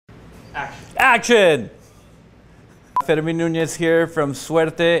Action! Fermin Nuñez here from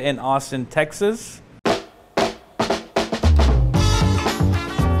Suerte in Austin, Texas.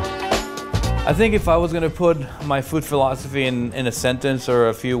 I think if I was going to put my food philosophy in a sentence or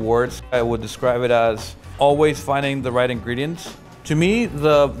a few words, I would describe it as always finding the right ingredients. To me,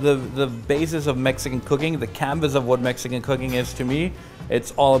 the basis of Mexican cooking, the canvas of what Mexican cooking is to me,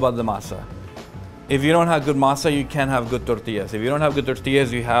 it's all about the masa. If you don't have good masa, you can't have good tortillas. If you don't have good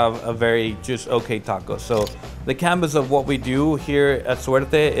tortillas, you have a very just okay taco. So the canvas of what we do here at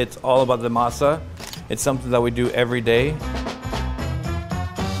Suerte, it's all about the masa. It's something that we do every day.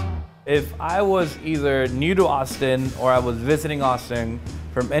 If I was either new to Austin or I was visiting Austin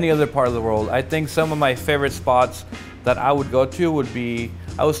from any other part of the world, I think some of my favorite spots that I would go to would be,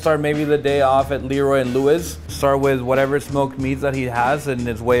 I would start maybe the day off at Leroy Lewis, start with whatever smoked meats that he has in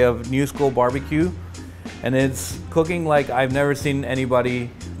his way of new school barbecue. And it's cooking like I've never seen anybody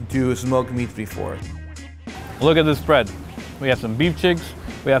do smoked meats before. Look at this spread. We have some beef chicks,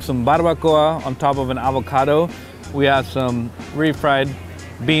 we have some barbacoa on top of an avocado, we have some refried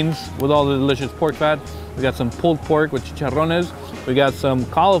beans with all the delicious pork fat, we got some pulled pork with chicharrones, we got some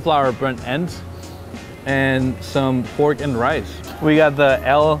cauliflower burnt ends, and some pork and rice. We got the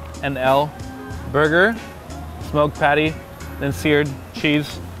L&L burger, smoked patty, then seared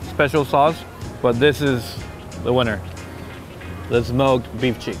cheese, special sauce. But this is the winner, the smoked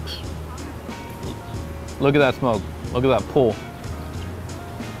beef cheeks. Look at that smoke, look at that pull.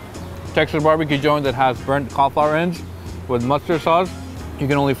 Texas barbecue joint that has burnt cauliflower ends with mustard sauce. You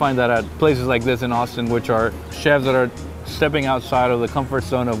can only find that at places like this in Austin, which are chefs that are stepping outside of the comfort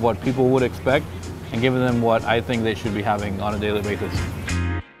zone of what people would expect and giving them what I think they should be having on a daily basis.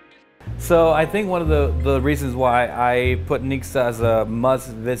 So I think one of the reasons why I put Nixta as a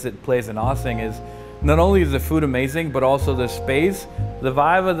must-visit place in Austin is not only is the food amazing, but also the space. The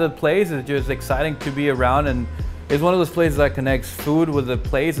vibe of the place is just exciting to be around, and it's one of those places that connects food with the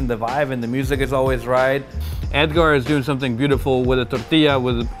place and the vibe, and the music is always right. Edgar is doing something beautiful with a tortilla,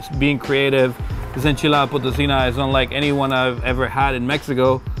 with being creative. This enchilada potosina is unlike anyone I've ever had in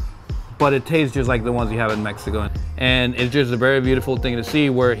Mexico, but it tastes just like the ones you have in Mexico. And it's just a very beautiful thing to see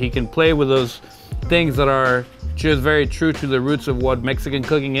where he can play with those things that are just very true to the roots of what Mexican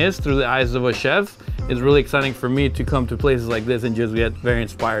cooking is through the eyes of a chef. It's really exciting for me to come to places like this and just get very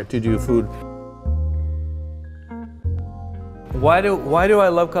inspired to do food. Why do I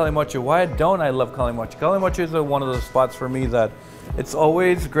love Kalimotxo? Why don't I love Kalimotxo? Kalimotxo is one of those spots for me that it's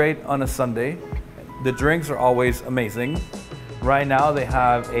always great on a Sunday. The drinks are always amazing. Right now they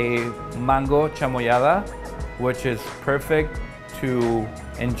have a mango chamoyada, which is perfect to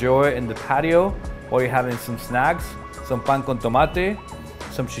enjoy in the patio while you're having some snacks, some pan con tomate,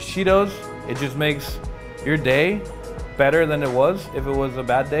 some shishitos. It just makes your day better than it was if it was a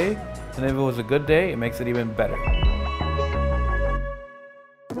bad day. And if it was a good day, it makes it even better.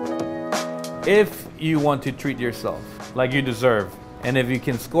 If you want to treat yourself like you deserve, and if you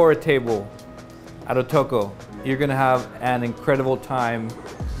can score a table at Otoko, you're gonna have an incredible time.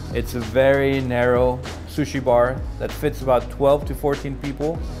 It's a very narrow sushi bar that fits about 12 to 14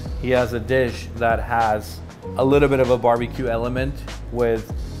 people. He has a dish that has a little bit of a barbecue element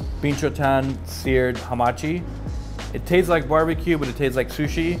with pinchotan seared hamachi. It tastes like barbecue, but it tastes like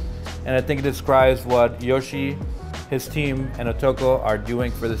sushi. And I think it describes what Yoshi, his team, and Otoko are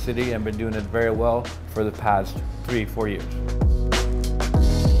doing for the city and been doing it very well for the past 3-4 years.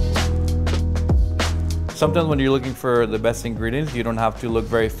 Sometimes when you're looking for the best ingredients, you don't have to look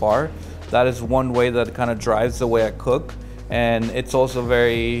very far. That is one way that kind of drives the way I cook. And it's also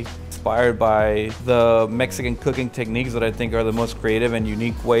very inspired by the Mexican cooking techniques that I think are the most creative and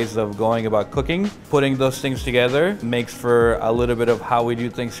unique ways of going about cooking. Putting those things together makes for a little bit of how we do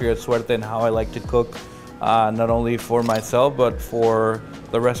things here at Suerte and how I like to cook, not only for myself, but for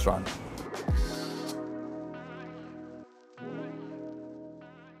the restaurant.